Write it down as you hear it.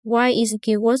Why is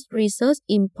keyword research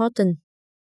important?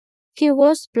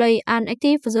 Keywords play an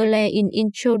active role in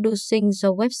introducing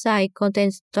the website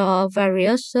content to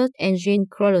various search engine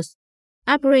crawlers.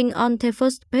 Appearing on the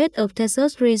first page of the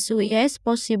search results is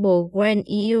possible when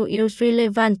you use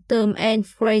relevant terms and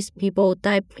phrases people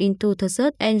type into the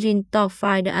search engine to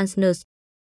find the answers.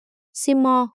 See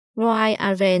more, Roy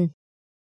Aren.